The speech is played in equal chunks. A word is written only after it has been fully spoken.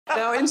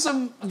Now, in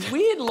some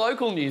weird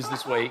local news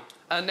this week,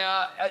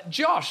 now,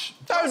 Josh...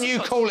 Don't you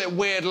call it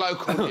weird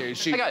local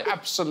news, you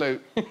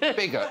absolute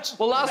bigot.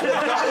 Well, last week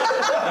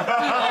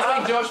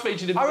Josh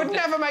featured in... I would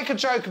never make a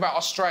joke about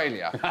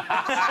Australia.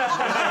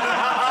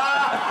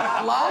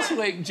 Last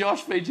week,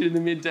 Josh featured in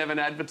the Mid-Devon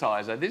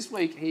Advertiser. This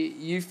week,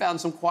 you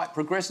found some quite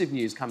progressive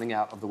news coming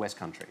out of the West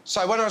Country.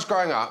 So, when I was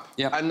growing up,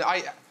 and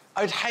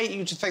I'd hate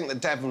you to think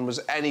that Devon was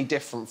any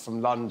different from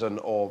London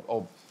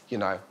or you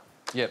know,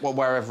 well,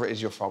 wherever it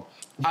is you're from.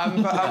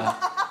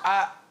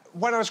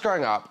 When I was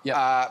growing up,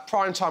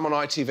 prime time on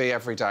ITV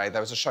every day,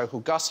 there was a show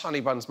called Gus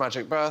Honeybun's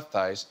Magic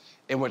Birthdays,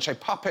 in which a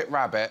puppet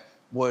rabbit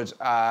would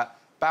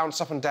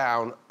bounce up and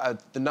down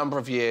the number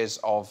of years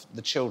of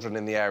the children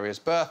in the area's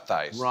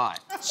birthdays. Right.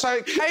 So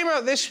it came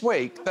out this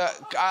week that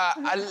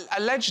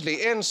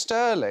allegedly Ian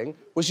Sterling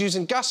was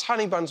using Gus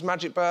Honeybun's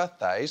Magic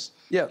Birthdays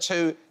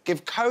to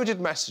give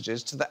coded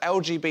messages to the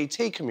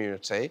LGBT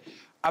community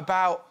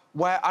about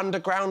where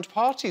underground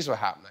parties were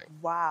happening.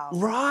 Wow.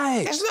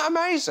 Right. Isn't that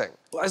amazing?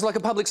 It's like a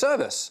public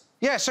service.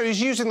 Yeah, so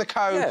he's using the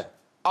code...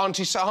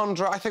 Auntie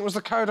Sandra, I think was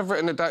the code. I've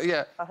written it down,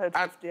 I heard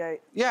 58.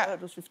 Yeah. I heard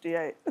it was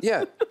 58.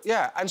 Yeah.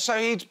 Yeah, and so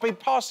he'd be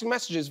passing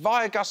messages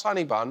via Gus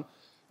Honeybun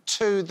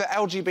to the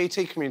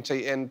LGBT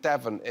community in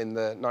Devon in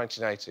the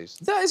 1980s.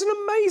 That is an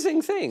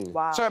amazing thing.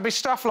 Wow. So it'd be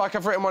stuff like,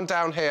 I've written one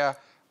down here,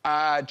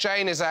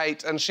 Jane is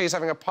 8 and she's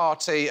having a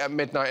party at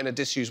midnight in a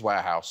disused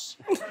warehouse.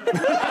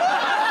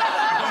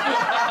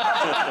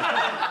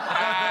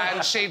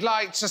 And she'd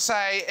like to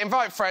say,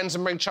 invite friends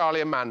and bring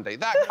Charlie and Mandy.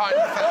 That kind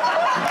of thing.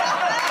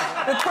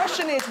 The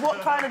question is,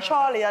 what kind of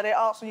Charlie are they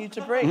asking you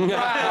to bring?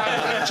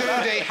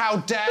 Judy, how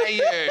dare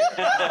you?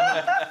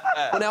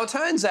 Well, now, it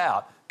turns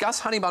out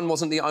Gus Honeybun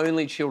wasn't the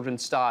only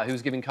children's star who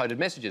was giving coded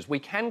messages. We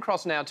can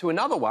cross now to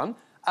another one.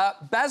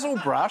 Basil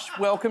Brush,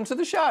 welcome to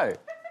the show.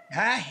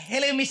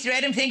 Hello, Mr.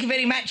 Adam. Thank you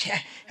very much.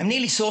 I'm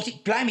nearly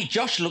sorted. Blimey,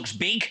 Josh looks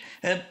big.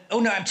 Oh,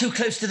 no, I'm too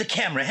close to the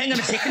camera. Hang on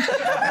a second.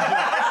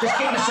 Just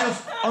get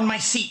myself on my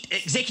seat.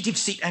 Executive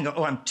seat. Hang on.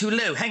 Oh, I'm too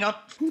low. Hang on.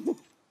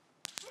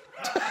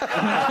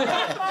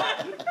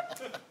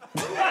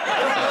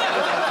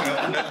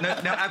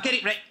 No, I'll get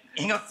it right.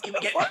 Hang on. Here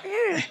we go.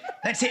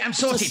 That's it. I'm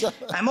sorted.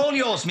 I'm all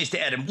yours, Mr.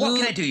 Adam. What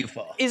can I do you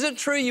for? Is it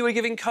true you were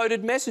giving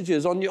coded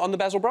messages on the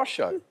Basil Brush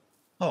show?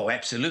 Oh,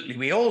 absolutely.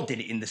 We all did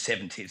it in the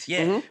 70s,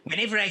 yeah.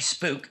 Whenever I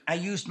spoke, I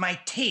used my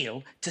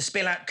tail to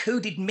spell out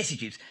coded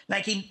messages,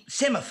 like in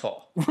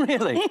Semaphore.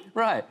 Really?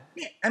 Right.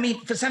 Yeah, I mean,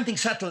 for something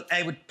subtle,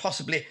 I would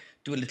possibly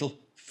do a little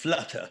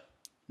flutter,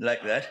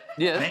 like that.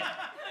 Yeah. Right?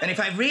 And if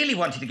I really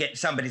wanted to get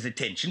somebody's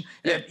attention,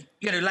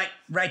 you know, like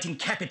writing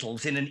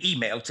capitals in an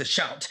email to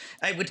shout,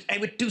 I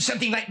would do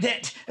something like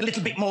that, a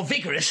little bit more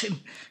vigorous, and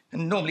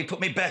normally put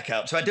my back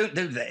out, so I don't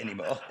do that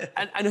anymore.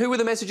 And who were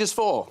the messages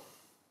for?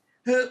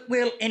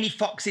 Well, any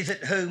foxes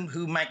at home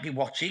who might be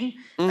watching,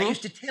 I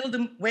used to tell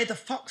them where the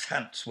fox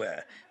hunts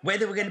were, where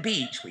they were going to be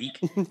each week,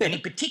 and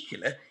in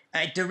particular,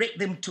 I'd direct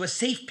them to a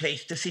safe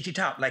place to sit it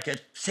out, like a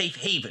safe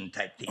haven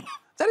type thing.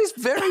 That is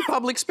very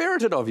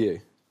public-spirited of you.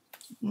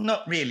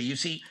 Not really. You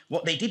see,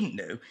 what they didn't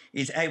know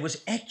is I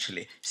was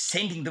actually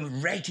sending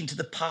them right into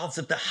the paths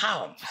of the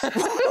hounds. What?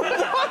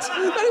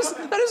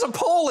 That is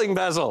appalling,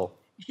 Basil.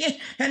 Yeah,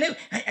 I know.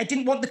 I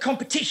didn't want the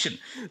competition.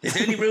 There's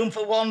only room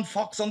for one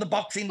fox on the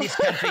box in this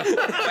country.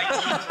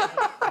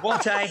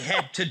 What I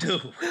had to do.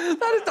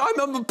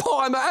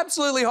 I'm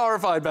absolutely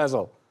horrified,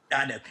 Basil.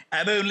 I know.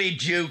 I'm only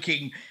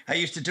joking. I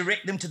used to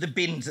direct them to the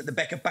bins at the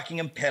back of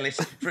Buckingham Palace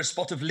for a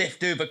spot of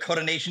leftover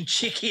coronation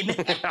chicken. Boom,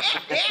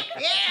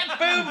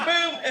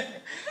 boom.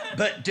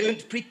 But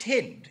don't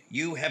pretend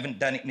you haven't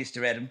done it,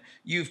 Mr. Adam.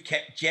 You've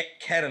kept Jack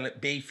Carroll at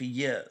bay for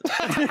years.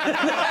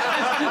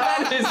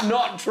 That is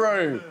not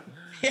true.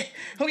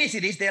 Oh, yes,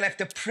 it is. They'll have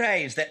to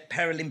prize that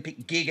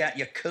Paralympic gig out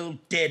your cold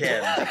dead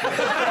hands. All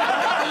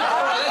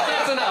right,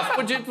 that's enough.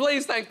 Would you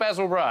please thank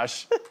Basil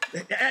Brush?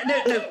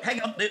 No, hang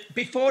on.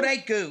 Before I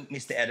go,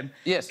 Mr. Adam,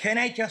 yes, can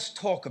I just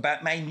talk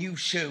about my new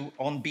show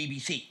on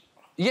BBC?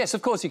 Yes,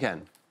 of course you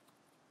can.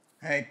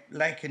 I'd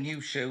like a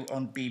new show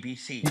on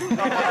BBC.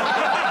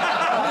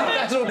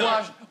 Basil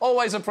Brush,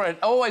 always a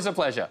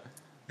pleasure.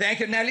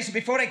 Thank you. Now, listen,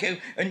 before I go,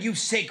 a new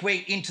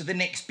segue into the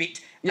next bit.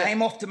 Yeah.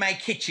 I'm off to my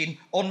kitchen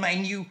on my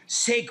new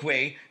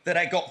Segway that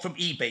I got from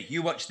eBay.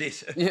 You watch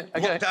this. Yeah,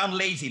 okay. Walk down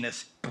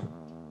laziness.